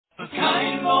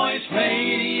Kind Voice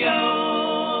Radio.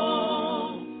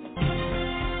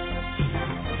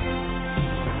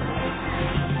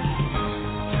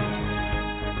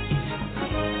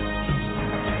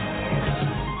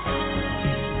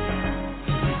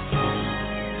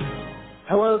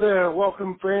 Hello there.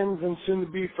 Welcome, friends and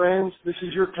soon-to-be friends. This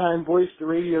is Your Kind Voice, the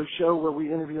radio show where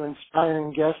we interview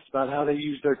inspiring guests about how they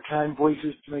use their kind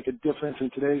voices to make a difference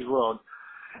in today's world.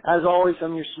 As always,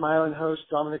 I'm your smiling host,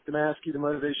 Dominick, the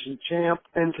motivation champ,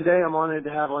 and today I'm honored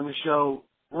to have on the show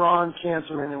Ron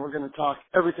Kanterman, and we're going to talk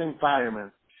everything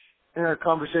firemen. In our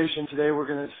conversation today, we're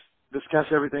going to discuss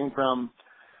everything from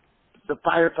the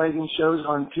firefighting shows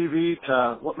on TV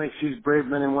to what makes these brave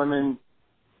men and women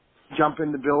jump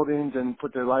into buildings and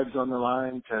put their lives on the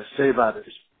line to save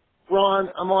others. Ron,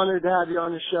 I'm honored to have you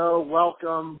on the show.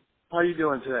 Welcome. How are you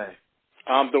doing today?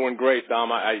 I'm doing great,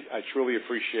 Dom. I truly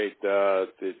appreciate the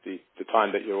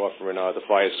time that you're offering the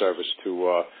fire service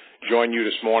to join you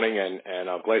this morning, and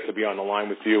I'm glad to be on the line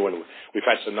with you. And we've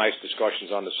had some nice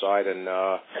discussions on the side, and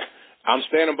I'm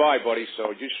standing by, buddy.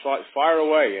 So just fire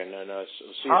away, and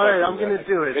see if all right, I'm going to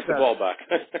do it. Hit the ball back.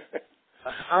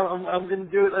 I'm going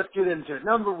to do it. Let's get into it.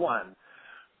 Number one,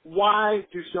 why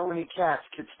do so many cats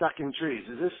get stuck in trees?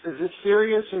 Is this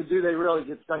serious, or do they really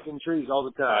get stuck in trees all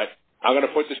the time? All right. I'm going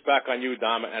to put this back on you,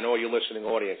 Dom, and all your listening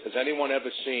audience. Has anyone ever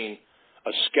seen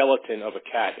a skeleton of a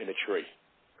cat in a tree?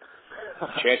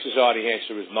 Chances are the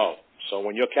answer is no. So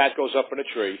when your cat goes up in a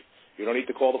tree, you don't need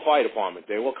to call the fire department.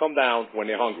 They will come down when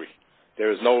they're hungry.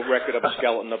 There is no record of a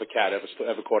skeleton of a cat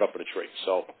ever caught up in a tree.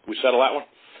 So we settle that one?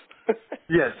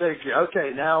 Yes, thank you.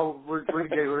 Okay, now we're going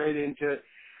to get right into it.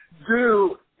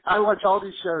 I watch all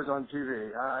these shows on TV.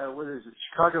 What is it?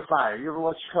 Chicago Fire. You ever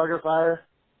watch Chicago Fire?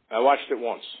 I watched it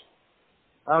once.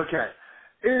 Okay.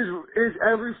 Is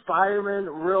every fireman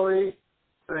really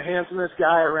the handsomest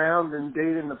guy around and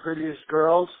dating the prettiest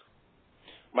girls?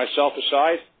 Myself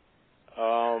aside?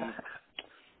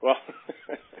 Well,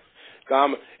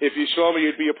 Dom, if you saw me,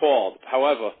 you'd be appalled.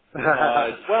 However,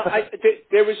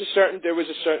 there was a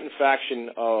certain faction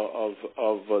of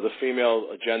the female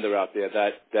agenda out there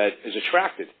that is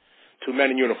attracted to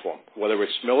men in uniform, whether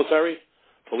it's military,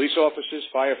 police officers,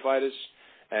 firefighters,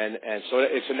 and so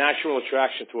it's a natural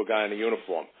attraction to a guy in a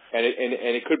uniform. And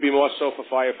it could be more so for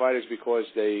firefighters because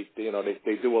they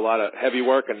do a lot of heavy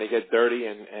work and they get dirty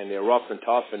and they're rough and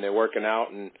tough and they're working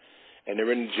out and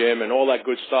they're in the gym and all that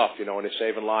good stuff, and they're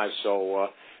saving lives. So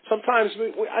sometimes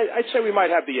I'd say we might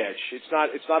have the edge. It's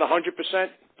not 100%,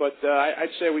 but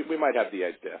I'd say we might have the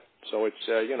edge there. So it's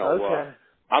okay.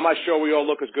 I'm not sure we all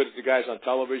look as good as the guys on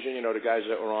television. The guys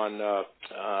that were on the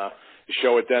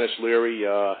show with Dennis Leary.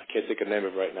 I can't think of the name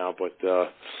of it right now, but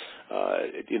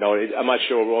I'm not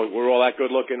sure we're all that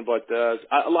good looking. But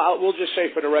we'll just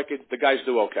say for the record, the guys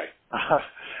do okay.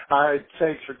 All right,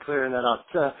 thanks for clearing that up.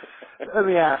 Let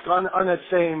me ask, on that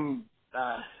same,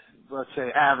 let's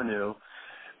say, avenue,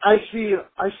 I see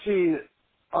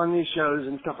on these shows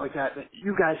and stuff like that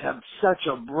you guys have such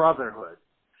a brotherhood.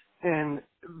 And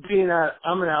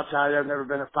I'm an outsider, I've never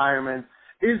been a fireman.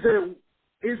 Is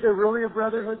there really a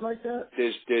brotherhood like that?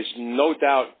 There's no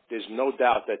doubt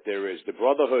that there is. The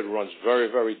brotherhood runs very,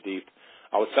 very deep.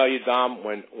 I will tell you, Dom,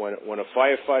 when a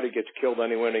firefighter gets killed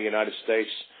anywhere in the United States,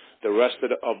 the rest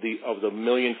of the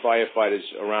million firefighters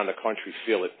around the country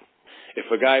feel it. If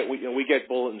a guy, we get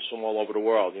bulletins from all over the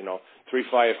world. 3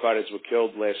 firefighters were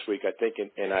killed last week, I think,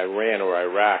 in Iran or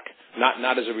Iraq,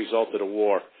 not as a result of the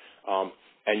war,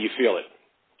 and you feel it.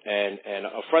 And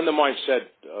a friend of mine said,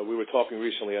 we were talking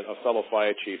recently, a fellow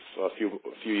fire chief a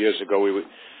few years ago, we were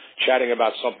chatting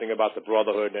about something about the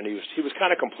brotherhood, and he was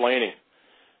kind of complaining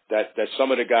that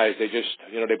some of the guys, they just,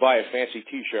 they buy a fancy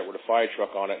T-shirt with a fire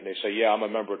truck on it, and they say, yeah, I'm a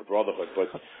member of the brotherhood, but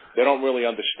they don't really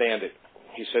understand it.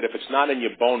 He said, if it's not in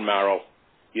your bone marrow,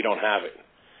 you don't have it.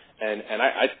 And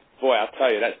I'll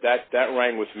tell you, that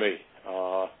rang with me.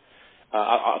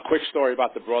 A quick story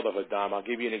about the brotherhood, Dom. I'll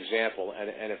give you an example,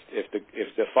 and if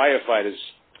the firefighters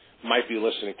might be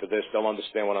listening to this, they'll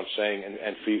understand what I'm saying.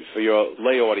 And for your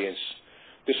lay audience,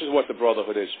 this is what the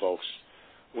brotherhood is, folks.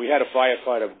 We had a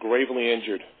firefighter gravely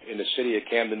injured in the city of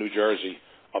Camden, New Jersey,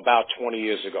 about 20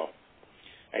 years ago,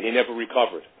 and he never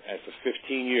recovered. And for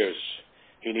 15 years,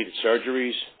 he needed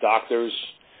surgeries, doctors,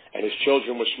 and his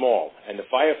children were small. And the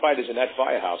firefighters in that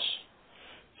firehouse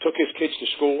took his kids to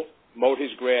school, mowed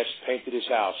his grass, painted his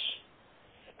house,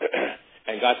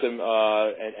 and got them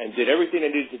and did everything they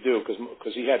needed to do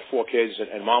because he had 4 kids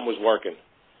and mom was working.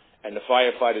 And the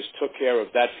firefighters took care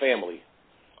of that family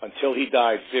until he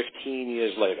died 15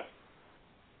 years later.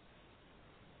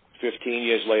 15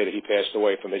 years later, he passed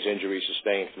away from his injuries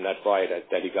sustained from that fire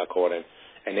that he got caught in.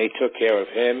 And they took care of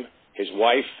him, his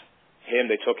wife,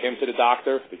 They took him to the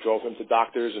doctor. They drove him to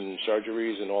doctors and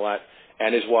surgeries and all that,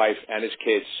 and his wife and his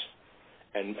kids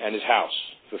and his house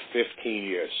for 15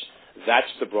 years. That's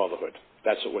the brotherhood.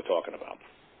 That's what we're talking about.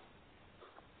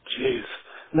 Jeez.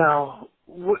 Now,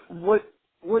 what's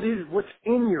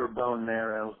in your bone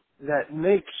marrow that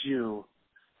makes you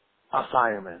a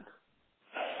fireman?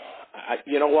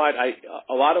 You know what?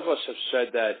 A lot of us have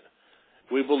said that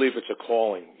we believe it's a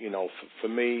calling. You know, for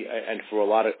me and for a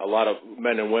lot of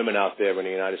men and women out there in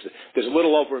the United States. There's a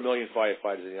little over 1 million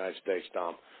firefighters in the United States,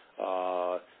 Dom.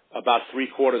 About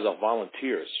 3/4 are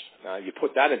volunteers. Now, you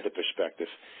put that into perspective.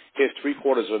 Here's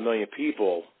 750,000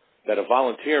 people that are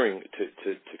volunteering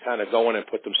to kind of go in and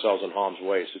put themselves in harm's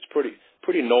way. So it's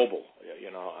pretty noble,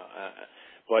 you know.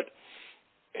 But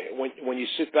when you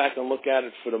sit back and look at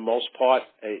it, for the most part,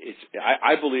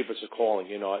 I believe it's a calling.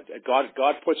 You know,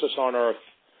 God puts us on earth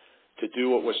to do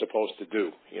what we're supposed to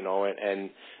do. You know,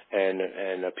 and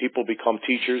people become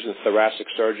teachers and thoracic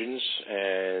surgeons,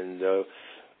 and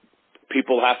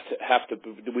people have to.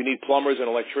 We need plumbers and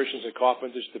electricians and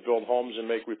carpenters to build homes and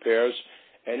make repairs.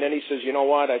 And then he says, you know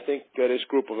what? I think this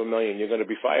group of 1 million, you're going to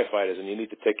be firefighters, and you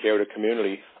need to take care of the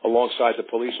community alongside the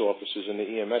police officers and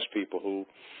the EMS people who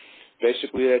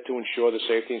basically are to ensure the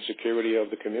safety and security of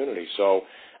the community. So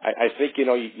I think, you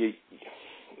know,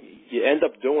 you end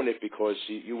up doing it because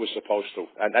you were supposed to,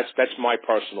 and that's my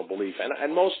personal belief.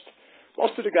 And most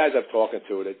of the guys I've talked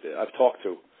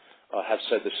to have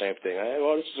said the same thing.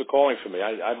 Well, this is a calling for me.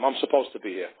 I'm supposed to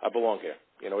be here. I belong here.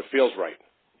 You know, it feels right.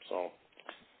 So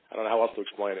I don't know how else to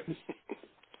explain it.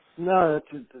 No,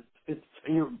 it's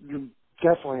you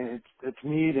definitely it's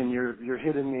neat, and you're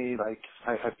hitting me like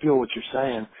I feel what you're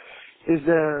saying. Is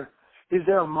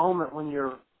there a moment when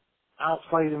you're out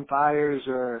fighting fires,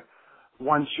 or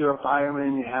once you're a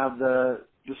fireman, you have the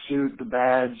suit, the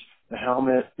badge, the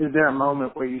helmet? Is there a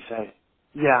moment where you say,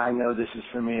 "Yeah, I know this is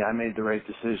for me. I made the right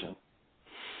decision"?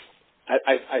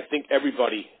 I think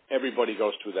everybody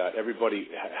goes through that. Everybody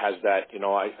has that. You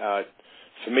know,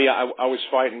 for me, I was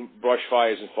fighting brush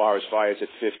fires and forest fires at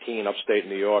 15, upstate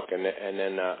New York, and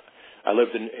then I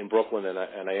lived in Brooklyn,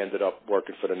 and I ended up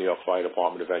working for the New York Fire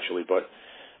Department eventually. But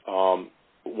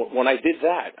when I did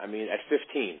that, I mean, at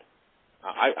 15,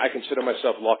 I consider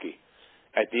myself lucky.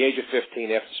 At the age of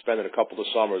 15, after spending a couple of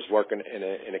summers working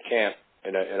in a camp,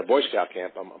 in a Boy Scout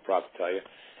camp, I'm proud to tell you,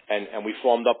 and we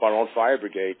formed up our own fire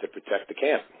brigade to protect the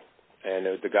camp. And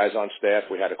the guys on staff,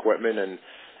 we had equipment,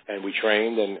 and we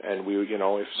trained, and we, you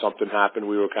know, if something happened,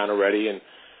 we were kind of ready. And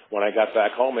when I got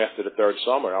back home after the third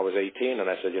summer, I was 18, and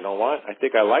I said, you know what, I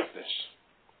think I like this.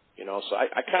 You know, so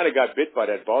I kind of got bit by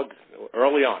that bug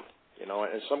early on, you know,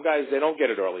 and some guys, they don't get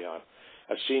it early on.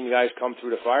 I've seen guys come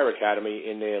through the fire academy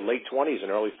in their late 20s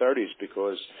and early 30s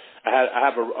because I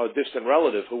have a distant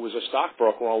relative who was a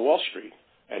stockbroker on Wall Street,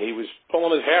 and he was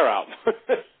pulling his hair out.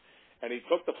 And he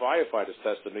took the firefighter's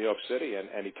test in New York City,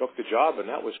 and he took the job, and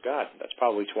that was, God, that's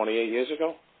probably 28 years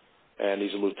ago. And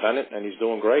he's a lieutenant, and he's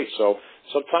doing great. So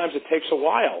sometimes it takes a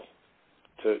while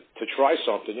to try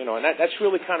something, you know, and that's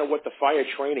really kind of what the fire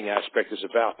training aspect is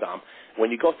about, Dom. When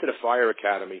you go to the fire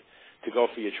academy to go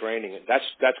for your training,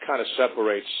 that kind of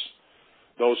separates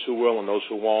those who will and those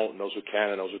who won't, and those who can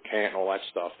and those who can't, and all that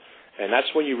stuff. And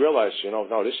that's when you realize, you know,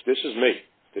 no, this is me.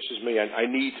 This is me. I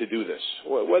need to do this,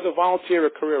 whether volunteer or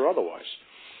career or otherwise.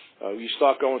 You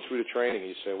start going through the training, and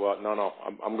you say, well, no,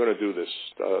 I'm going to do this,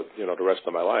 you know, the rest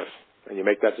of my life. And you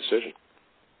make that decision.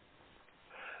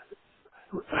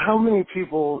 How many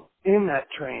people in that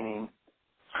training,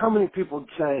 how many people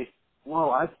say,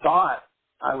 well, I thought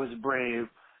I was brave.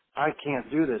 I can't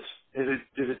do this. Is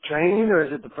it training, or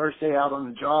is it the first day out on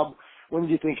the job? When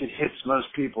do you think it hits most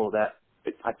people that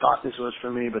I thought this was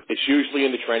for me? But it's usually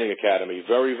in the training academy.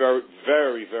 Very, very,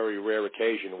 very, very rare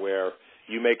occasion where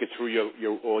you make it through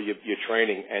your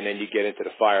training, and then you get into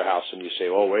the firehouse and you say,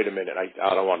 oh, wait a minute,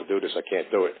 I don't want to do this. I can't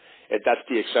do it. That's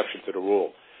the exception to the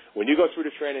rule. When you go through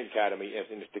the training academy,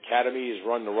 and if the academy is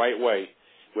run the right way,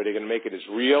 where they're going to make it as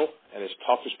real and as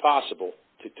tough as possible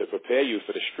to prepare you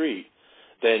for the street,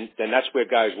 then that's where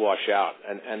guys wash out.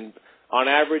 And on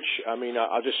average, I mean,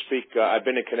 I'll just speak. I've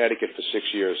been in Connecticut for 6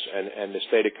 years, and the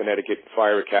state of Connecticut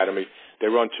Fire Academy, they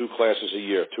run 2 classes a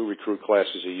year, 2 recruit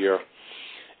classes a year.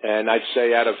 And I'd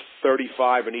say out of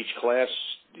 35 in each class,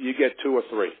 you get 2 or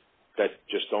 3 that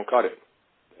just don't cut it.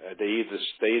 They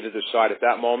either decide at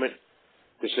that moment,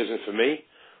 this isn't for me,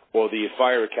 or the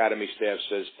fire academy staff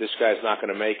says, this guy's not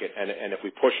going to make it, and if we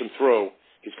push him through,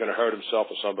 he's going to hurt himself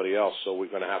or somebody else, so we're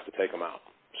going to have to take him out.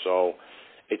 So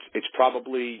it's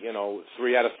probably, you know,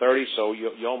 3 out of 30, so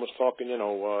you're almost talking, you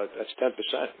know, that's 10%.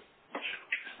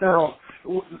 Now,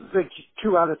 like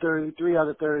 2 out of 30, 3 out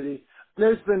of 30,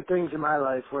 there's been things in my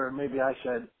life where maybe I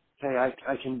said, hey,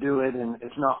 I can do it and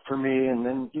it's not for me, and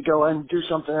then you go and do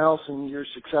something else and you're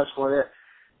successful at it.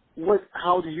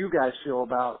 How do you guys feel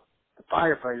about, the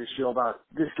firefighters feel about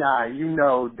this guy?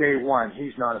 Day one,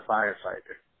 he's not a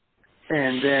firefighter.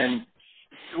 And then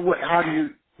how do you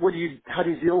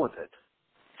deal with it?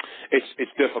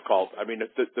 It's difficult. I mean,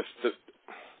 if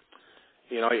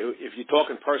you're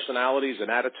talking personalities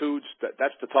and attitudes,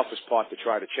 that's the toughest part to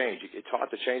try to change. It's hard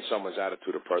to change someone's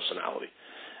attitude or personality.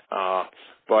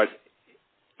 But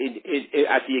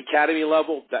at the academy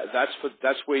level,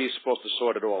 that's where you're supposed to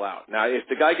sort it all out. Now, if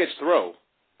the guy gets through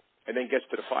and then gets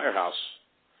to the firehouse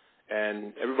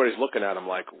and everybody's looking at him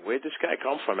like, where'd this guy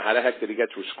come from? How the heck did he get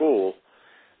through school?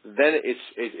 Then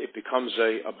it becomes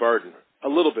a burden, a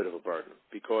little bit of a burden,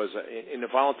 because in the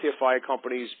volunteer fire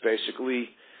companies,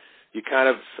 basically, you kind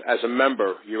of, as a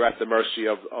member, you're at the mercy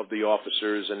of the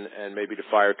officers and maybe the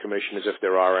fire commissioners if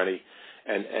there are any,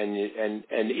 and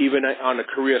even on the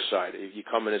career side, if you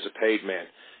come in as a paid man,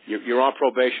 you're on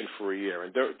probation for a year,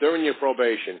 and during your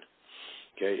probation,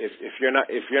 okay, if you're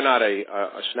not a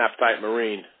snap tight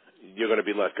Marine, you're going to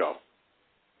be let go,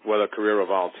 whether career or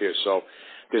volunteer. So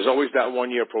there's always that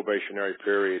 1 year probationary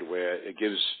period where it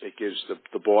gives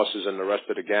the bosses and the rest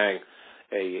of the gang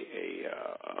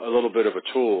a little bit of a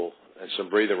tool and some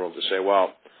breathing room to say,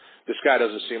 well, this guy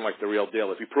doesn't seem like the real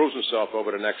deal. If he proves himself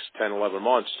over the next 10, 11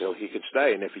 months, he could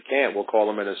stay. And if he can't, we'll call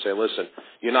him in and say, listen,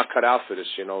 you're not cut out for this,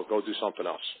 go do something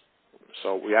else.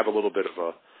 So we have a little bit of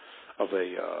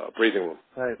a breathing room.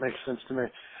 Right, makes sense to me.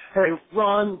 Hey,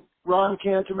 Ron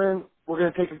Kanterman, we're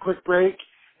going to take a quick break.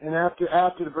 And after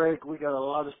the break, we got a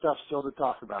lot of stuff still to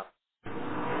talk about.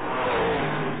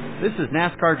 This is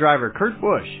NASCAR driver Kurt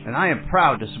Busch, and I am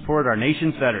proud to support our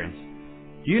nation's veterans.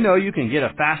 Do you know you can get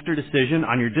a faster decision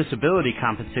on your disability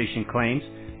compensation claims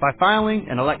by filing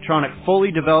an electronic fully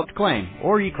developed claim,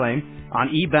 or eClaim, on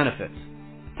eBenefits?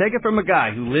 Take it from a guy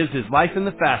who lives his life in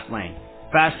the fast lane.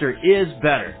 Faster is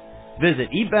better. Visit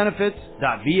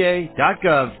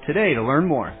ebenefits.va.gov today to learn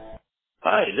more.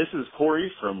 Hi, this is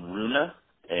Corey from Runa.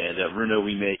 And at Runa,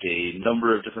 we make a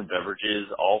number of different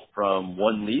beverages, all from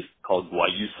one leaf called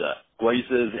guayusa.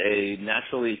 Guayusa is a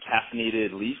naturally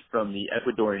caffeinated leaf from the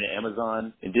Ecuadorian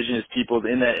Amazon. Indigenous peoples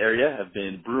in that area have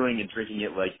been brewing and drinking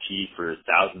it like tea for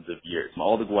thousands of years.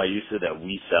 All the guayusa that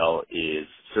we sell is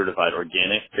certified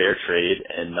organic, fair trade,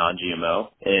 and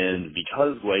non-GMO. And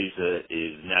because guayusa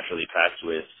is naturally packed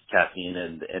with caffeine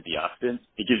and antioxidants,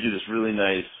 it gives you this really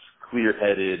nice,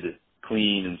 clear-headed,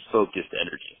 clean, and focused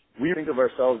energy. We think of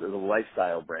ourselves as a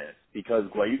lifestyle brand because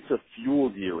guayusa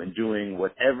fuels you in doing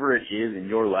whatever it is in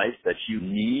your life that you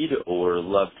need or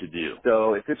love to do.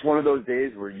 So if it's one of those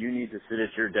days where you need to sit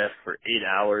at your desk for 8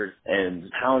 hours and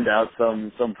pound out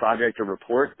some project or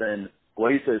report, then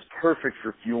guayusa is perfect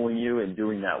for fueling you and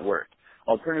doing that work.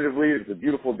 Alternatively, if it's a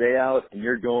beautiful day out and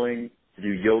you're going to do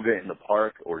yoga in the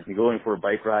park or you're going for a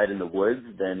bike ride in the woods,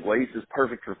 then guayusa is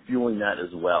perfect for fueling that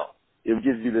as well. It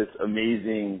gives you this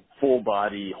amazing,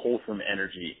 full-body, wholesome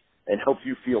energy and helps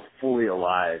you feel fully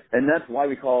alive. And that's why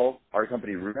we call our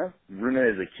company Runa. Runa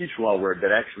is a Quechua word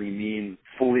that actually means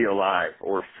fully alive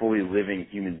or fully living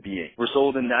human being. We're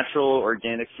sold in natural,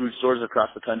 organic food stores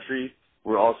across the country.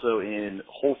 We're also in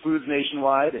Whole Foods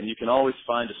nationwide, and you can always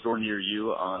find a store near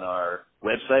you on our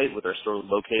website with our store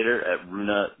locator at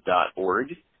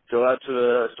runa.org. Go out to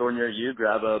a store near you,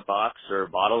 grab a box or a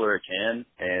bottle or a can,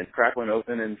 and crack one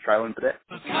open and try one today.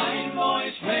 Kind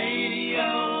Voice Radio.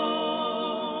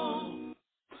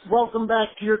 Welcome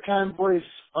back to Your Kind Voice.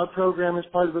 Our program is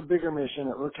part of a bigger mission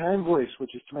at Your Kind Voice,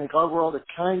 which is to make our world a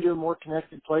kinder, more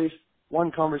connected place,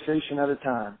 one conversation at a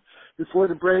time. Before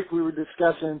the break, we were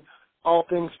discussing all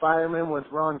things firemen with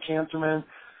Ron Kanterman.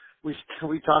 We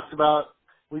talked about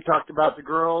the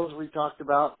girls. We talked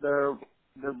about their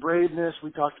braveness.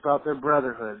 We talked about their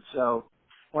brotherhood. So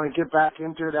I want to get back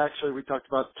into it. Actually, we talked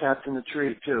about cats in the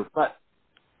tree too. But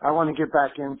I want to get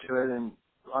back into it. And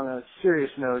on a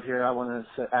serious note here, I want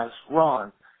to ask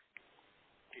Ron.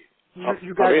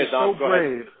 You guys are so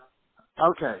brave.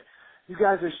 Okay. You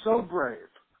guys are so brave.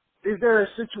 Is there a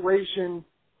situation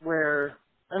where,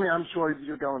 I'm sure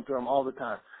you're going through them all the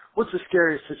time. What's the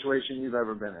scariest situation you've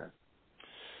ever been in?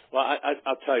 Well,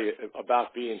 I'll tell you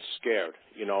about being scared.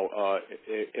 When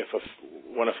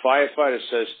a firefighter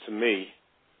says to me,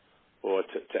 or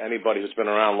to anybody who's been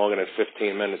around longer than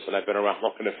 15 minutes, and I've been around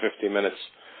longer than 15 minutes,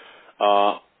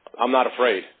 I'm not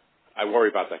afraid. I worry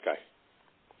about that guy.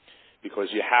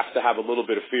 Because you have to have a little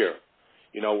bit of fear.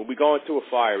 When we go into a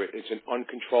fire, it's an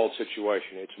uncontrolled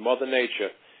situation. It's Mother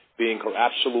Nature being her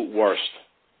absolute worst.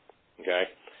 Okay?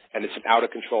 and it's an out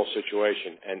of control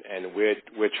situation, and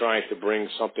we're trying to bring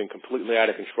something completely out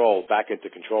of control back into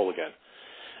control again.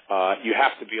 You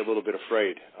have to be a little bit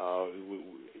afraid.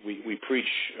 We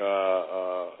preach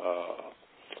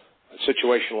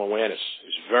situational awareness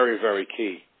is very, very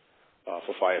key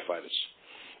for firefighters.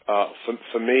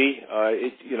 For me,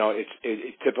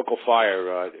 it's typical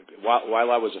fire.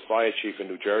 While I was a fire chief in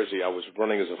New Jersey, I was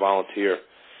running as a volunteer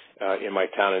in my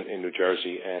town in New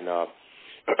Jersey, and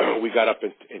we got up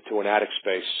into an attic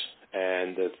space,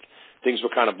 and things were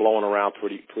kind of blowing around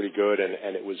pretty good,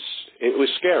 and it was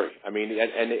scary. I mean,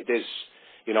 there's,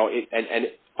 and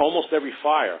almost every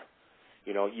fire,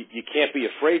 you can't be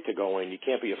afraid to go in, you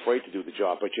can't be afraid to do the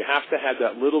job, but you have to have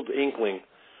that little inkling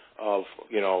of,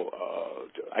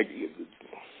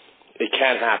 it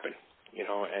can happen,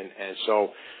 and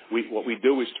so what we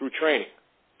do is through training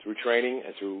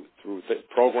and through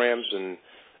programs and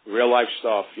real life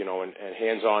stuff, and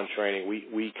hands-on training,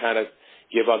 we kind of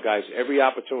give our guys every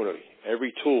opportunity,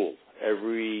 every tool,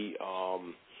 every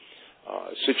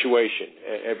situation,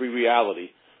 every reality,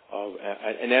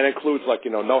 and that includes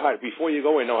before you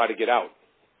go in, know how to get out,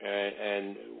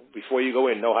 and before you go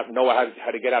in, know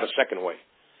how to get out a second way,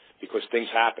 because things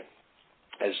happen.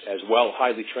 As well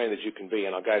highly trained as you can be,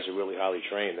 and our guys are really highly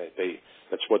trained.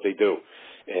 That's what they do.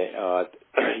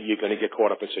 You're going to get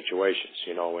caught up in situations,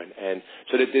 and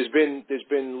so there's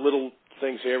been little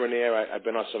things here and there. I've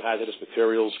been on some hazardous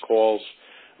materials calls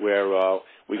where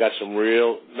we got some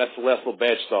real methyl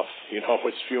bad stuff,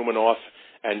 it's fuming off,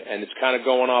 and it's kind of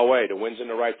going our way. The wind's in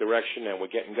the right direction, and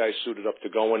we're getting guys suited up to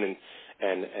go in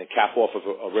and cap off of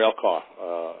a rail car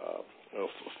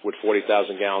with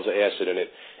 40,000 gallons of acid in it,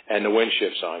 and the wind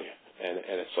shifts on you, and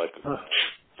it's like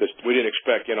we didn't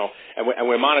expect, and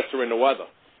we're monitoring the weather.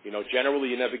 Generally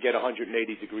you never get a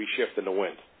 180-degree shift in the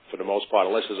wind for the most part,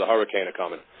 unless there's a hurricane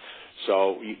coming.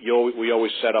 So we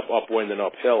always set up upwind and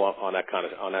uphill on that kind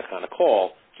of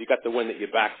call. So you got the wind at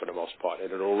your back for the most part,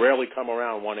 and it'll rarely come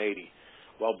around 180.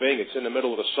 Well, being it's in the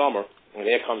middle of the summer, and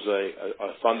here comes a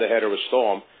thunderhead or a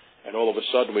storm, and all of a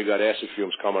sudden we got acid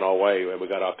fumes coming our way, and we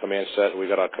got our command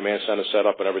center set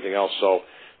up and everything else. So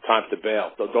time to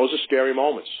bail. Those are scary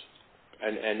moments,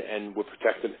 and we're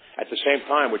protecting. At the same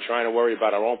time, we're trying to worry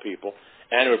about our own people,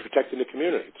 and we're protecting the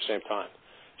community at the same time.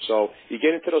 So you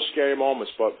get into those scary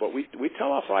moments, but we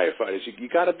tell our firefighters you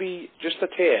got to be just a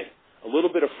tad, a little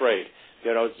bit afraid.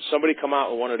 Somebody come out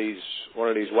with one of these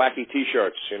wacky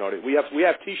T-shirts. We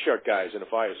have T-shirt guys in the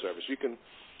fire service. You can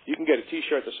get a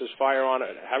T-shirt that says fire on it,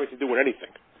 having to do with anything.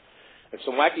 And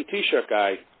some wacky T-shirt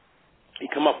guy, he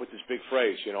come up with this big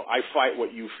phrase, I fight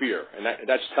what you fear, and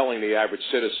that's telling the average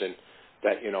citizen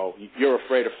that you're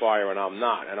afraid of fire and I'm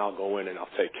not, and I'll go in and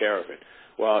I'll take care of it.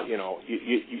 Well, you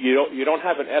don't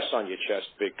have an S on your chest,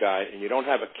 big guy, and you don't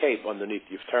have a cape underneath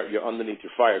your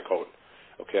fire coat.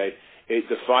 Okay,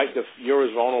 you're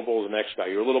as vulnerable as the next guy.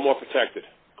 You're a little more protected,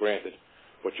 granted,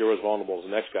 but you're as vulnerable as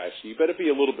the next guy. So you better be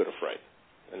a little bit afraid,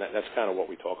 and that's kind of what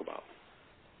we talk about.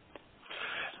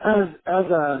 As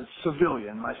a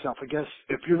civilian myself, I guess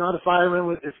if you're not a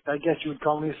fireman, I guess you would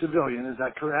call me a civilian. Is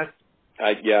that correct?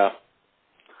 Yeah.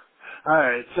 All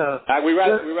right, so we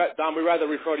rather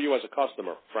refer to you as a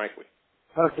customer, frankly.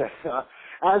 Okay,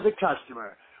 as a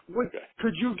customer,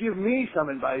 could you give me some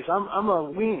advice? I'm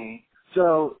a weenie,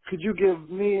 so could you give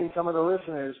me and some of the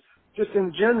listeners, just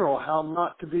in general, how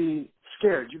not to be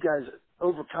scared? You guys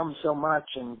overcome so much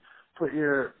and put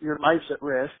your lives at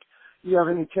risk. Do you have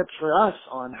any tips for us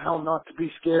on how not to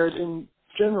be scared in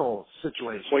general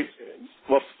situations?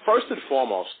 Well, first and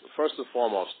foremost,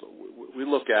 we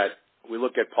look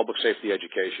at public safety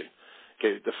education.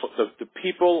 Okay, the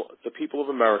people of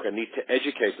America need to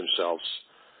educate themselves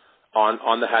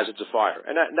on the hazards of fire,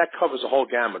 and that covers a whole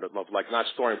gamut of like not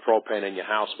storing propane in your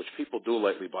house, which people do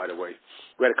lately, by the way.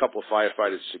 We had a couple of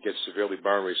firefighters that get severely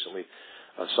burned recently.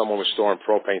 Someone was storing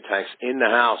propane tanks in the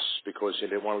house because they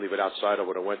didn't want to leave it outside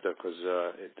over the winter because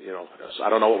I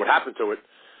don't know what would happen to it.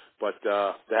 But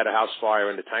they had a house fire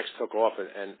and the tanks took off.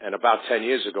 And about 10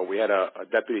 years ago, we had a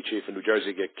deputy chief in New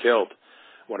Jersey get killed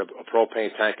when a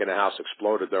propane tank in a house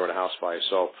exploded during a house fire.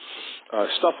 So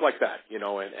stuff like that,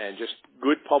 and just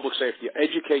good public safety.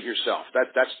 Educate yourself.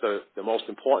 That's the most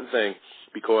important thing,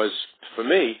 because for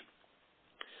me,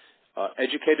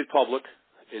 educated public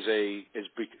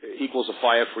equals a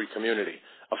fire-free community.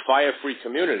 A fire-free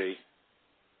community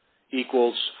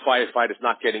equals firefighters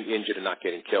not getting injured and not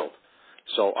getting killed.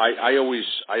 So I always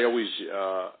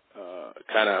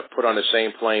kind of put on the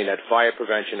same plane that fire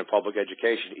prevention and public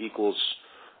education equals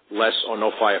less or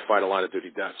no firefighter line of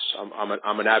duty deaths.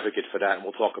 I'm an advocate for that, and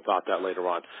we'll talk about that later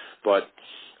on. But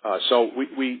So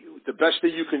the best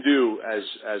thing you can do as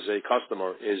a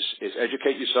customer is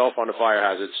educate yourself on the fire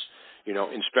hazards.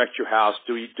 Inspect your house,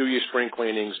 do your spring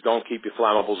cleanings, don't keep your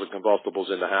flammables and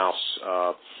combustibles in the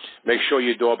house. Make sure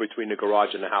your door between the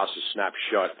garage and the house is snapped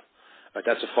shut.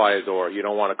 That's a fire door. You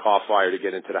don't want a car fire to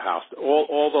get into the house.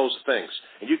 All those things.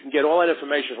 And you can get all that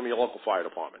information from your local fire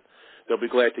department. They'll be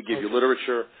glad to give you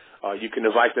literature. You can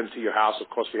invite them to your house. Of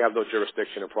course, we have no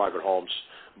jurisdiction in private homes.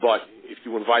 But if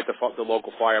you invite the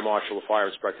local fire marshal or fire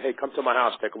inspector, hey, come to my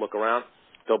house, take a look around,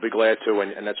 they'll be glad to,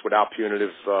 and that's without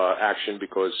punitive action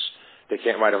because they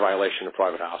can't write a violation in a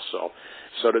private house.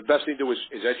 So the best thing to do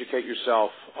is educate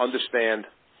yourself, understand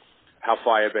how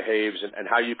fire behaves and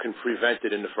how you can prevent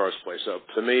it in the first place. So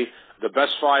to me, the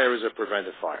best fire is a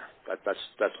preventive fire.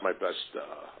 That's my best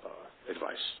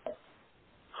advice.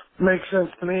 Makes sense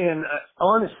to me, and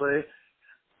honestly,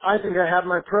 I think I have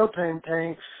my propane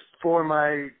tanks for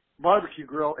my barbecue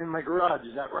grill in my garage.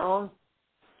 Is that wrong?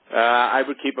 I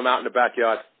would keep them out in the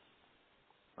backyard.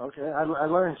 Okay, I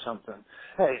learned something.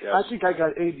 Hey, yes. I think I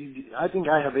got ADD. I think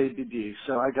I have ADD,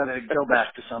 so I got to go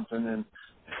back to something. And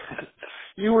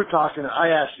you were talking. I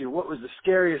asked you what was the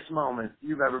scariest moment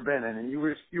you've ever been in, and you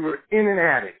were in an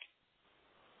attic,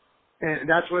 and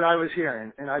that's what I was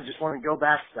hearing. And I just want to go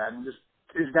back to that and just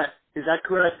is that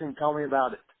correct? And tell me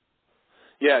about it.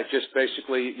 Yeah, just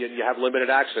basically you have limited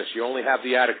access. You only have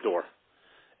the attic door.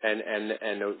 And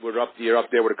you're up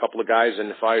there with a couple of guys,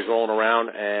 and the fire's rolling around,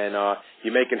 and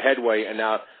you're making headway. And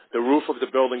now the roof of the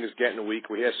building is getting weak.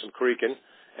 We hear some creaking,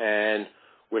 and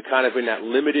we're kind of in that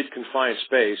limited, confined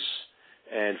space.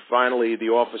 And finally, the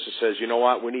officer says, "You know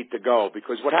what? We need to go,"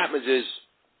 because what happens is,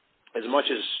 as much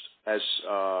as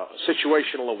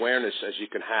situational awareness as you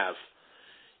can have,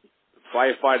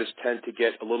 firefighters tend to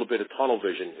get a little bit of tunnel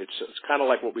vision. It's kind of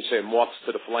like what we say, moths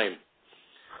to the flame.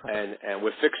 And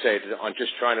we're fixated on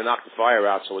just trying to knock the fire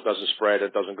out so it doesn't spread,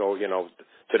 it doesn't go,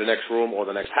 to the next room or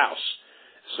the next house.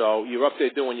 So you're up there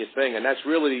doing your thing, and that's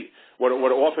really what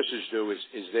officers do is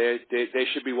they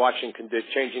should be watching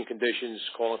changing conditions,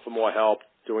 calling for more help,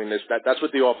 doing this. That's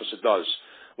what the officer does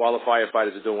while the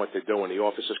firefighters are doing what they're doing. The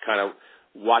officer's kind of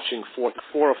watching 400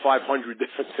 or 500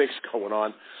 different things going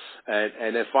on,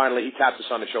 and then finally he taps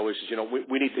us on the shoulder. He says,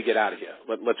 we need to get out of here.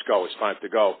 Let's go. It's time to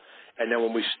go. And then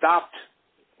when we stopped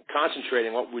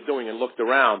concentrating on what we're doing and looked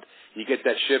around, you get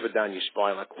that shiver down your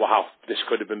spine, like, wow, this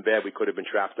could have been bad. We could have been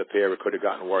trapped up here. It could have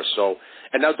gotten worse. So,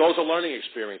 and now those are learning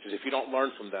experiences. If you don't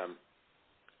learn from them,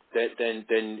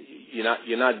 then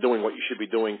you're not doing what you should be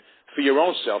doing for your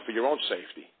own self, for your own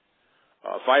safety.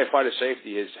 Firefighter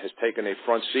safety has taken a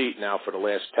front seat now for the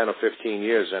last 10 or 15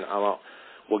 years, and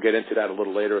we'll get into that a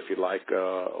little later if you'd like,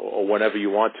 or whenever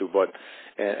you want to. But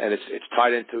and it's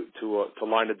tied into to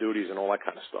line of duties and all that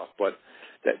kind of stuff. But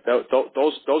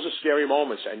those are scary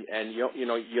moments, and you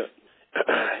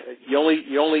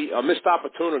only a missed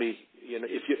opportunity.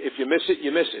 If you miss it,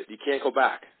 you miss it. You can't go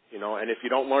back. And if you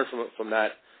don't learn from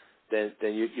that, then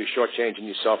you're shortchanging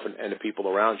yourself and the people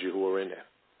around you who are in there.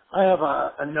 I have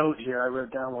a note here I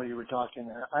wrote down while you were talking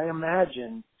there. I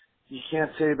imagine you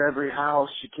can't save every house,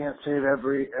 you can't save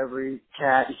every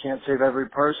cat, you can't save every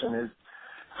person.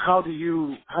 How do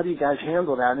you guys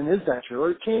handle that? And is that true?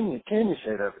 Or can you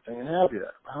save everything? And have you?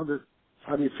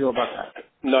 How do you feel about that?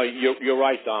 No, you're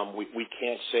right, Dom. We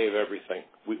can't save everything.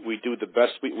 We do the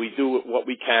best. We do what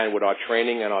we can with our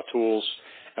training and our tools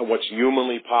and what's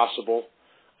humanly possible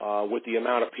with the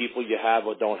amount of people you have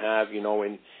or don't have.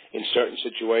 In certain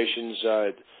situations,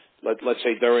 let's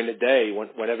say during the day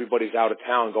when everybody's out of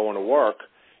town going to work,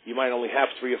 you might only have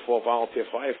 3 or 4 volunteer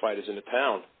firefighters in the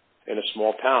town, in a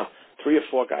small town. 3 or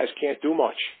 4 guys can't do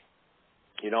much.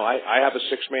 I have a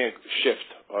 6-man shift,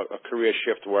 a career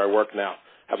shift where I work now.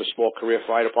 I have a small career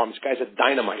fire department. These guys are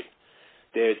dynamite.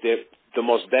 They're the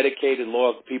most dedicated,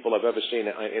 loyal people I've ever seen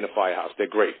in a firehouse. They're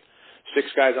great. 6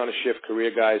 guys on a shift, career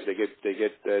guys. They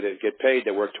get paid.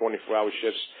 They work 24-hour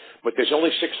shifts, but there's only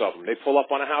 6 of them. They pull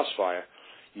up on a house fire.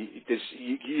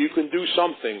 You can do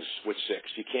some things with 6.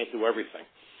 You can't do everything.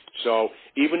 So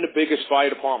even the biggest fire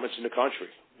departments in the country,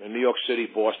 in New York City,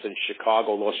 Boston,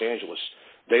 Chicago, Los Angeles,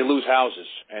 they lose houses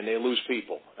and they lose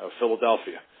people.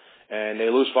 Philadelphia, and they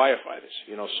lose firefighters.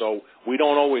 So we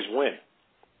don't always win.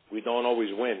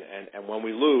 And when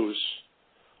we lose,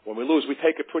 we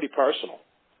take it pretty personal.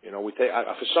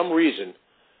 For some reason,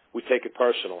 we take it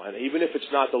personal. And even if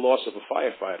it's not the loss of a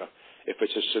firefighter, if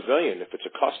it's a civilian, if it's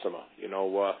a customer,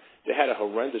 they had a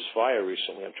horrendous fire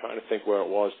recently. I'm trying to think where it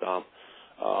was, Dom,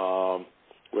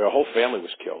 where a whole family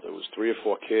was killed. It was 3 or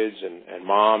 4 kids and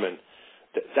mom, and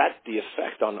the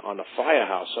effect on the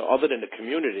firehouse, other than the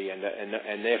community and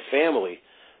their family,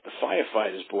 the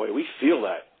firefighters, boy, we feel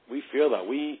that. We feel that.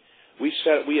 We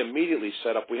immediately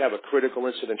set up. We have a critical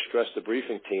incident stress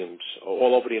debriefing teams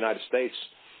all over the United States,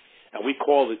 and we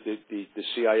call the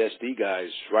CISD guys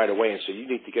right away and say, you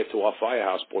need to get to our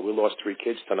firehouse, boy. We lost 3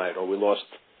 kids tonight, or we lost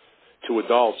 2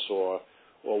 adults, or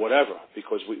whatever,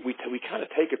 because we kind of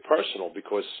take it personal,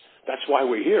 because that's why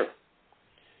we're here.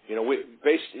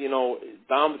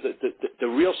 Dom, the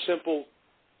real simple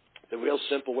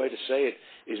way to say it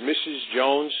is Mrs.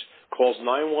 Jones calls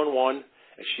 911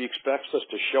 and she expects us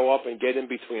to show up and get in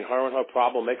between her and her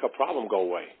problem, make her problem go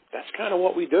away. That's kind of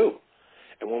what we do.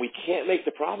 And when we can't make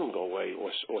the problem go away,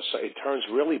 or it turns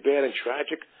really bad and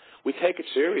tragic, we take it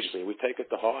seriously. We take it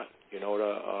to heart.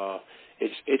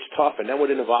 It's tough. And then when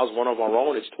it involves one of our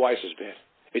own, it's twice as bad.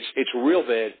 It's real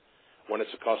bad when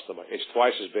it's a customer. It's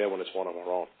twice as bad when it's one of our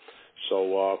own.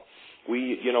 So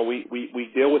we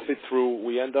deal with it through.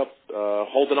 We end up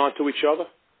holding on to each other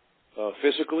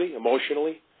physically,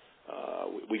 emotionally.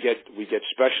 We get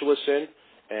specialists in,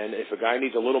 and if a guy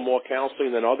needs a little more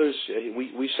counseling than others,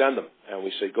 we send them, and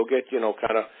we say, go get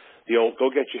go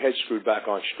get your head screwed back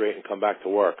on straight and come back to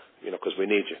work, because we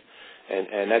need you,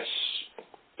 and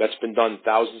that's been done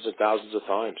thousands and thousands of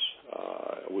times.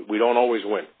 We don't always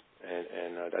win,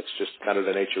 and that's just kind of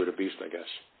the nature of the beast, I guess.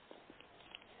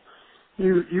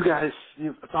 You guys,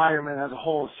 firemen as a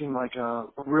whole, seem like a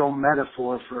real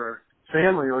metaphor for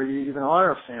family, or you even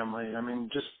are a family. I mean,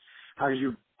 just how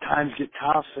you times get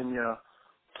tough and you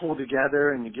pull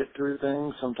together and you get through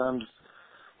things, sometimes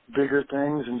bigger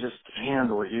things, and just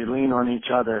handle it. You lean on each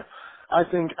other. I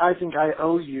think I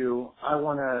owe you. I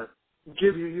want to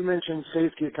give you. You mentioned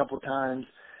safety a couple of times,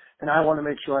 and I want to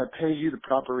make sure I pay you the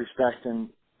proper respect. And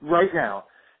right now,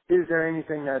 is there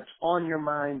anything that's on your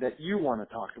mind that you want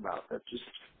to talk about? That's just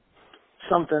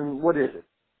something. What is it?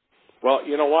 Well,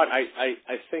 you know what? I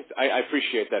think I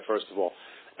appreciate that, first of all.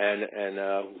 And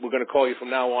we're going to call you from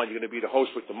now on. You're going to be the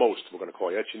host with the most. We're going to call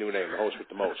you. That's your new name, the host with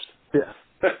the most. Yeah.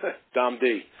 Dom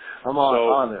D. I'm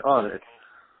on it.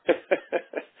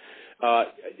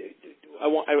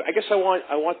 I guess I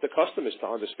want the customers to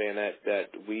understand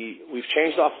that we've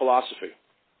changed our philosophy.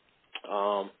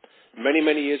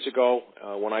 Many years ago,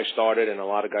 when I started, and a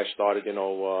lot of guys started, 20,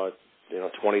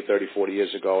 30, 40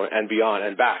 years ago, and beyond,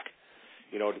 and back.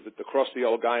 The crusty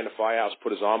old guy in the firehouse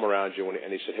put his arm around you,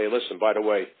 and he said, hey, listen, by the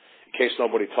way, in case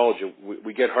nobody told you,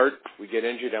 we get hurt, we get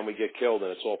injured, and we get killed,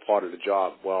 and it's all part of the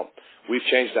job. Well, we've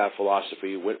changed that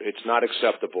philosophy. It's not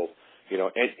acceptable.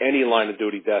 Any line of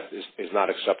duty death is not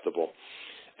acceptable.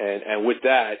 And with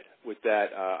that,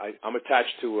 I'm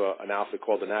attached to an outfit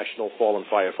called the National Fallen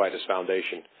Firefighters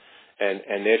Foundation,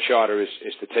 and their charter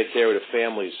is to take care of the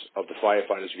families of the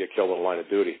firefighters who get killed in the line of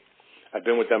duty. I've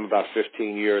been with them about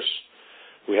 15 years.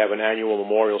 We have an annual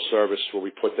memorial service where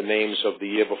we put the names of the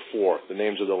year before, the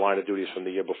names of the line of duties from the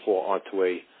year before, onto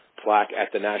a plaque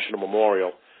at the National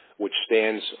Memorial, which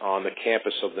stands on the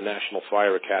campus of the National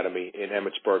Fire Academy in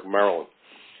Emmitsburg, Maryland.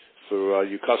 For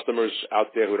you customers out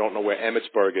there who don't know where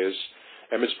Emmitsburg is,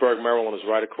 Emmitsburg, Maryland is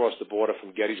right across the border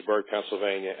from Gettysburg,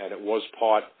 Pennsylvania, and it was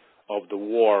part of the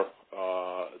war,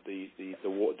 the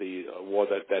war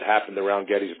that happened around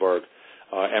Gettysburg.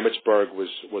 Emmitsburg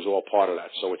was all part of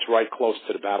that, so it's right close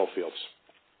to the battlefields.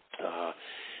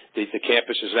 The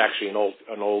campus is actually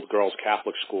an old girls'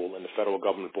 Catholic school, and the federal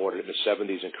government bought it in the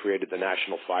 70s and created the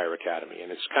National Fire Academy,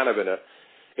 and it's kind of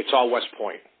it's all West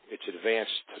Point. It's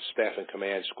advanced staff and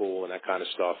command school and that kind of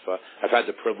stuff. I've had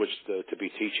the privilege to be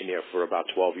teaching there for about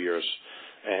 12 years,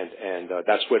 and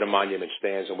that's where the monument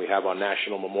stands, and we have our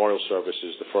National Memorial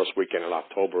Services the first weekend in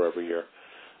October every year.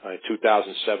 In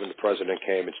 2007, the president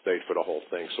came and stayed for the whole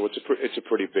thing, so it's a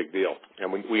pretty big deal,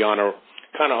 and we honor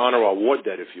our war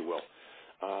dead, if you will,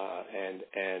 and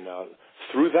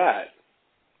through that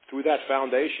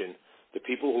foundation, the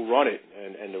people who run it,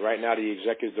 and right now the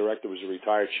executive director was a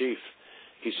retired chief.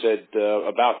 He said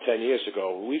about 10 years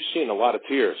ago, we've seen a lot of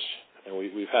tears, and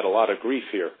we've had a lot of grief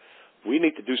here. We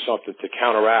need to do something to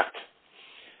counteract.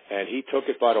 And he took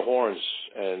it by the horns,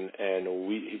 and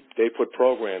they put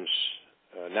programs.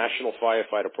 National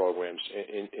firefighter programs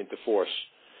into force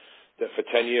for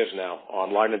 10 years now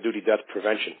on line of duty death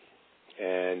prevention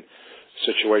and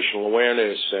situational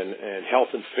awareness and health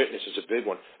and fitness is a big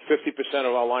one. 50%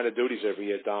 of our line of duties every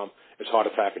year, Dom, is heart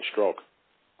attack and stroke.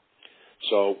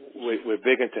 So we're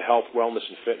big into health, wellness,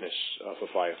 and fitness for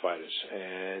firefighters,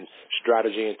 and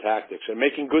strategy and tactics, and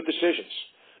making good decisions.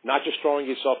 Not just throwing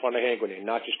yourself on the hand grenade,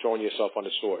 not just throwing yourself on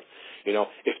the sword.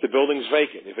 If the building's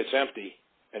vacant, if it's empty,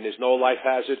 and there's no life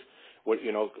hazard,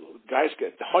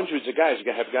 hundreds of guys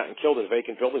have gotten killed in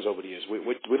vacant buildings over the years.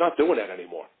 We're not doing that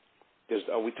anymore.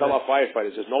 We tell our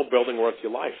firefighters, there's no building worth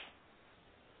your life.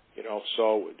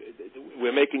 So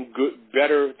we're making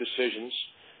better decisions.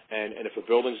 And if a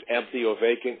building's empty or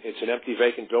vacant, it's an empty,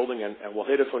 vacant building, and we'll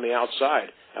hit it from the outside,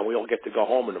 and we all get to go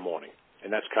home in the morning.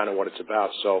 And that's kind of what it's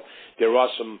about. So there are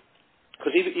some,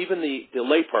 because even the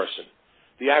layperson,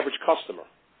 the average customer,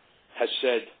 has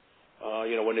said,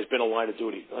 when there's been a line of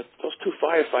duty, those 2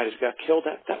 firefighters got killed.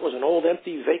 That was an old,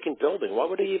 empty, vacant building. What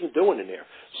were they even doing in there?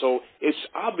 So it's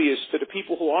obvious to the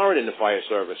people who aren't in the fire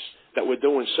service that we're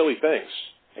doing silly things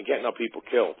and getting our people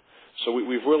killed. So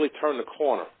we've really turned the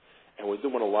corner, and we're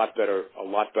doing a lot better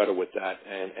with that.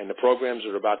 And the programs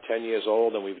are about 10 years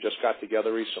old, and we've just got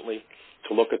together recently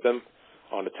to look at them.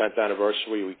 On the 10th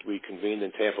anniversary, we convened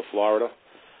in Tampa, Florida.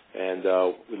 And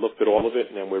we looked at all of it,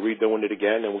 and then we're redoing it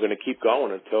again, and we're going to keep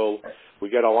going until we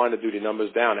get our line of duty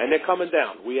numbers down. And they're coming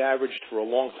down. We averaged for a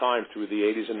long time through the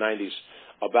 80s and 90s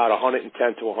about 110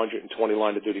 to 120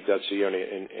 line of duty deaths a year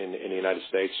in the United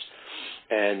States.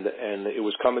 And it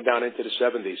was coming down into the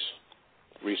 70s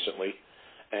recently.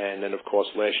 And then, of course,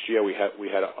 last year we had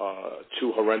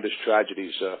 2 horrendous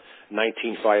tragedies.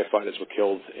 19 firefighters were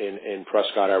killed in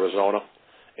Prescott, Arizona,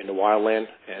 in the wildland,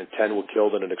 and 10 were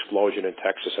killed in an explosion in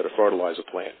Texas at a fertilizer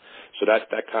plant. So that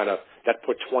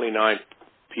put 29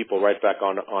 people right back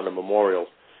on the memorial.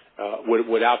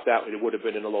 Without that, it would have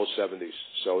been in the low 70s.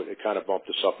 So it kind of bumped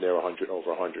us up near 100,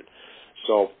 over 100.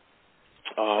 So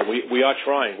we are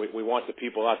trying. We want the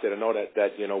people out there to know that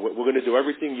we're going to do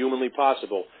everything humanly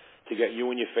possible to get you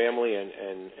and your family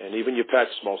and even your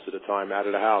pets most of the time out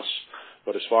of the house.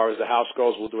 But as far as the house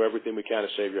goes, we'll do everything we can to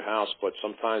save your house. But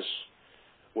sometimes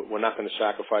we're not going to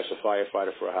sacrifice a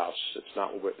firefighter for a house. It's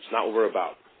not what we're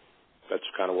about. That's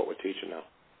kind of what we're teaching now.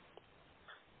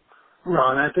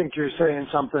 Ron, I think you're saying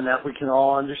something that we can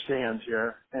all understand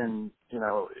here. And,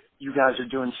 you guys are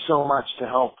doing so much to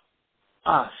help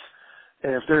us.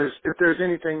 And if there's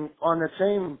anything on the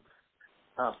same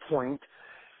point,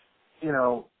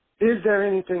 is there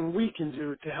anything we can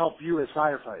do to help you as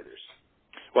firefighters?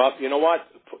 Well, you know what?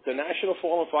 The National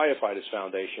Fallen Firefighters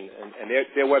Foundation, and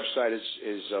their website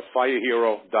is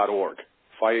firehero.org.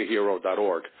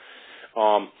 Firehero.org.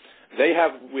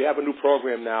 We have a new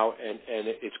program now, and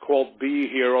it's called Be a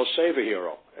Hero, Save a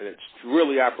Hero. And it's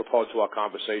really apropos to our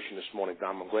conversation this morning,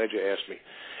 Dom. I'm glad you asked me.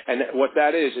 And what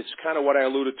that is, it's kind of what I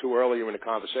alluded to earlier in the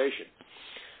conversation.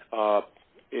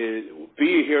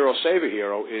 Be a hero, save a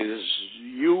hero is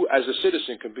you as a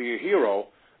citizen can be a hero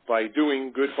by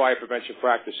doing good fire prevention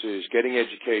practices, getting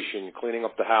education, cleaning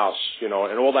up the house, and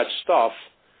all that stuff.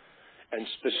 And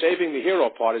the saving the hero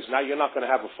part is now you're not going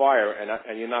to have a fire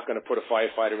and you're not going to put a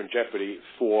firefighter in jeopardy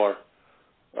for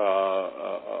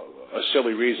a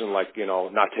silly reason like,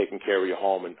 not taking care of your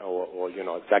home or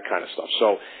that kind of stuff.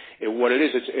 So what it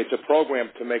is, it's a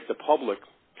program to make the public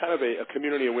kind of a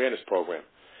community awareness program,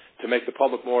 to make the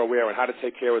public more aware on how to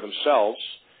take care of themselves,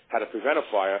 how to prevent a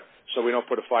fire, so we don't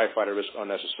put a firefighter at risk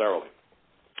unnecessarily.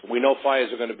 We know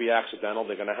fires are going to be accidental.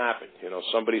 They're going to happen.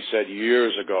 Somebody said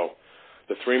years ago,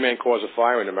 the 3 main cause of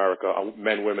fire in America are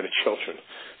men, women, and children.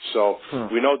 So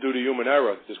we know due to human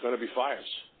error, there's going to be fires.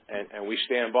 And we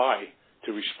stand by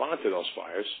to respond to those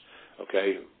fires,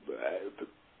 okay,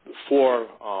 for,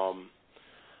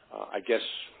 I guess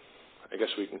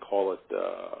we can call it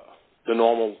the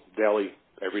normal, daily,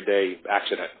 everyday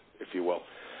accident, if you will.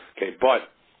 Okay, but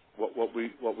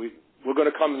we're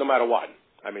going to come no matter what.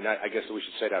 I mean, I guess we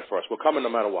should say that first. We're coming no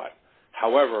matter what.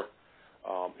 However,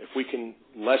 if we can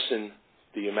lessen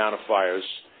the amount of fires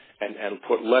and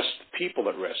put less people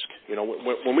at risk,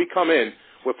 when we come in,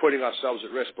 we're putting ourselves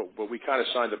at risk, but we kind of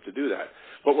signed up to do that.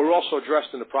 But we're also dressed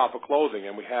in the proper clothing,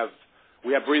 and we have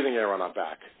breathing air on our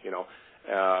back.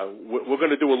 We're going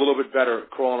to do a little bit better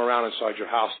crawling around inside your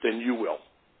house than you will,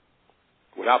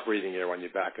 without breathing air on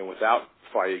your back and without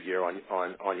fire gear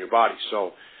on your body.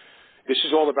 So this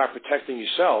is all about protecting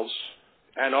yourselves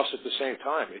and us at the same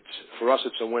time. For us,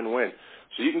 it's a win-win.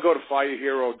 So you can go to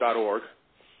firehero.org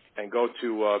and go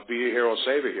to Be a Hero,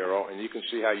 Save a Hero, and you can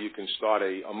see how you can start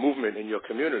a movement in your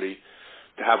community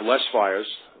to have less fires,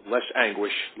 less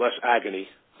anguish, less agony,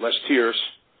 less tears,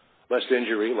 less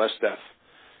injury, less death.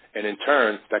 And in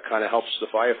turn, that kind of helps the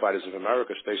firefighters of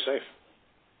America stay safe.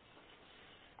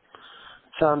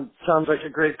 Sounds like a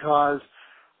great cause.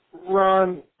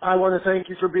 Ron, I want to thank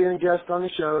you for being a guest on the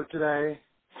show today.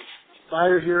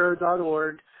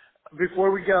 Firehero.org. Before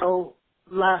we go,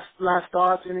 last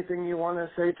thoughts, anything you want to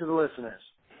say to the listeners?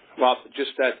 Well,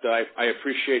 just that I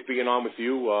appreciate being on with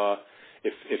you.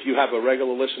 If you have a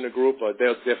regular listener group,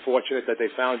 they're fortunate that they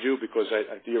found you because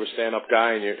you're a stand-up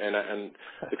guy and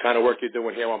the kind of work you're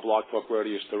doing here on Blog Talk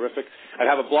Radio is terrific. I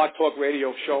have a Blog Talk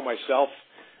Radio show myself.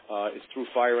 It's through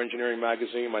Fire Engineering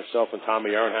Magazine, myself and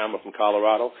Tommy Ehrenhammer from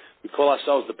Colorado. We call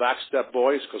ourselves the Backstep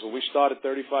Boys because when we started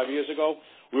 35 years ago,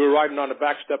 we were riding on the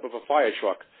backstep of a fire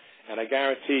truck. And I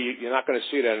guarantee you're not going to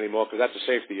see that anymore because that's a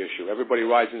safety issue. Everybody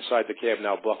rides inside the cab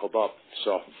now buckled up.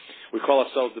 So we call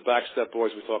ourselves the Backstep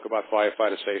Boys. We talk about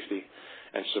firefighter safety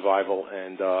and survival,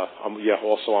 and I'm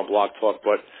also on Blog Talk.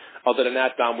 But other than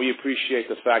that, Dom, we appreciate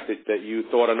the fact that you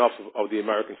thought enough of the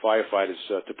American firefighters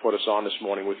to put us on this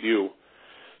morning with you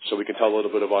so we can tell a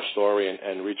little bit of our story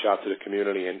and reach out to the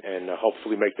community and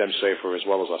hopefully make them safer as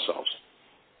well as ourselves.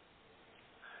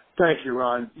 Thank you,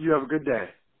 Ron. You have a good day.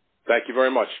 Thank you very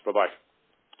much. Bye-bye.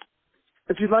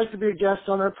 If you'd like to be a guest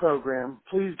on our program,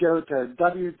 please go to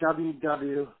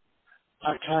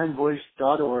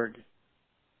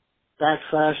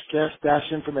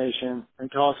www.kindvoice.org/guest-information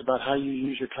and tell us about how you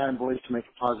use your kind voice to make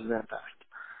a positive impact.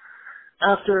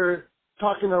 After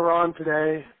talking to Ron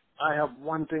today, I have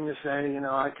one thing to say.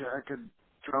 I could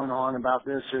drone on about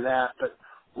this or that, but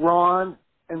Ron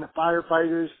and the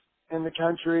firefighters in the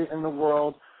country and the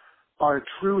world are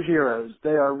true heroes.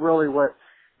 They are really what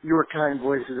your kind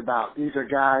voice is about. These are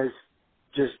guys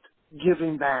just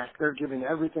giving back. They're giving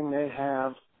everything they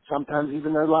have, sometimes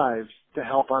even their lives, to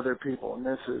help other people. And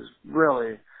this is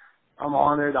really, I'm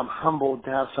honored, I'm humbled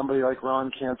to have somebody like Ron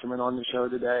Kanterman on the show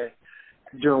today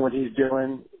doing what he's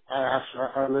doing. I ask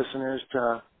our listeners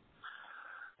to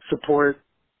support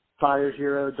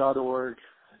firehero.org.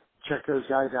 Check those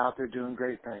guys out. They're doing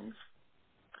great things.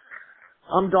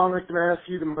 I'm Dominick,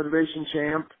 the Motivation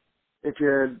Champ. If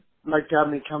you'd like to have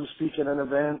me come speak at an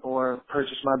event or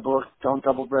purchase my book, Don't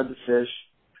Double Bread the Fish,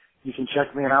 you can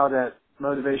check me out at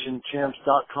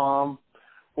motivationchamps.com,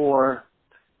 or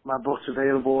my book's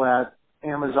available at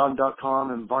amazon.com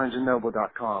and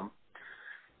barnesandnoble.com.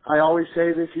 I always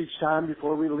say this each time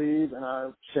before we leave, and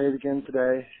I'll say it again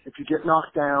today. If you get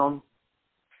knocked down,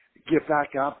 get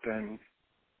back up and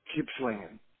keep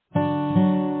swinging.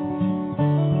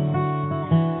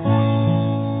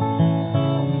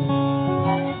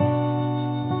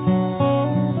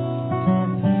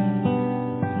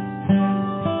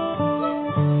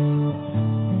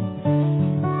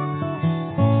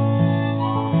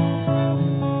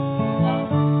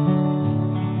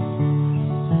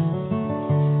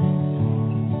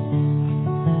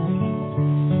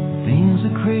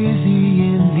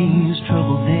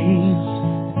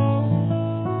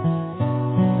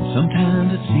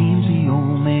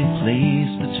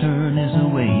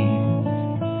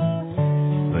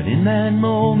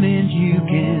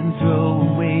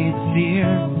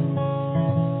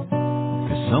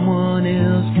 Someone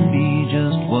else can be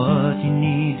just what you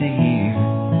need to hear.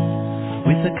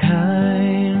 With a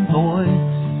kind voice,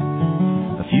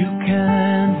 a few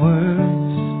kind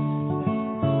words,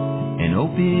 an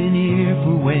open ear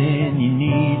for when you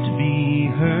need to be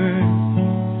heard,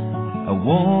 a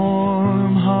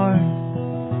warm heart.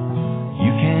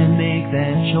 You can make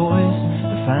that choice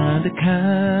to find a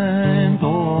kind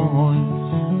voice.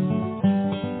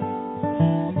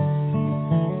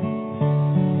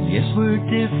 Yes, we're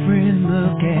different,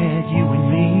 look at you and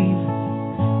me.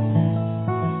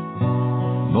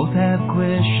 Both have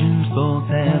questions, both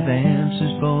have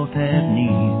answers, both have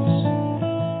needs.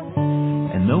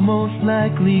 And though most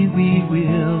likely we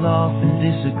will often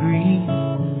disagree,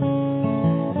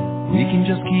 we can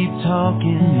just keep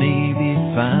talking, maybe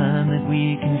find that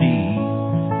we can be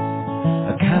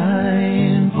a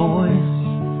kind voice,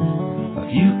 a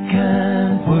few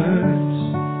kind words,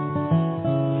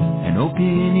 an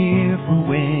open ear for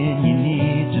when you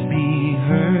need to be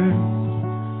heard,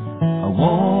 a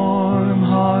warm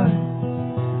heart.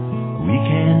 We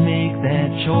can make that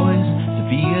choice to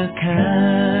be a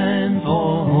kind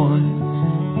voice.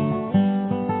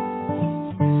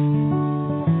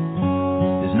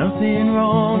 There's nothing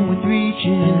wrong with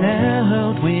reaching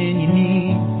out when you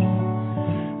need.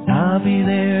 I'll be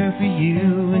there for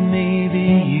you, and maybe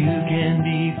you can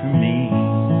be for me.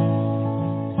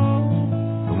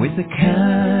 With a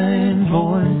kind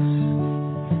voice,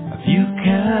 a few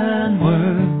kind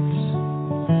words,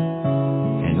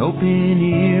 an open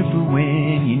ear for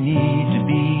when you need to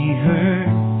be heard,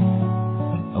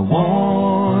 a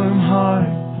warm heart.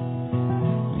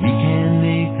 We can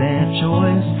make that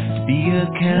choice to be a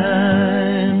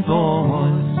kind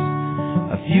voice,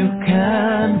 a few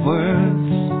kind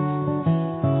words,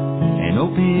 an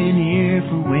open ear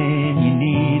for when you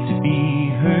need to be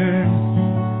heard,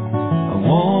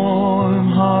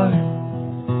 warm heart.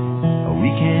 We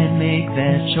can make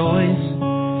that choice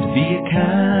to be a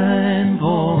kind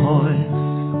voice.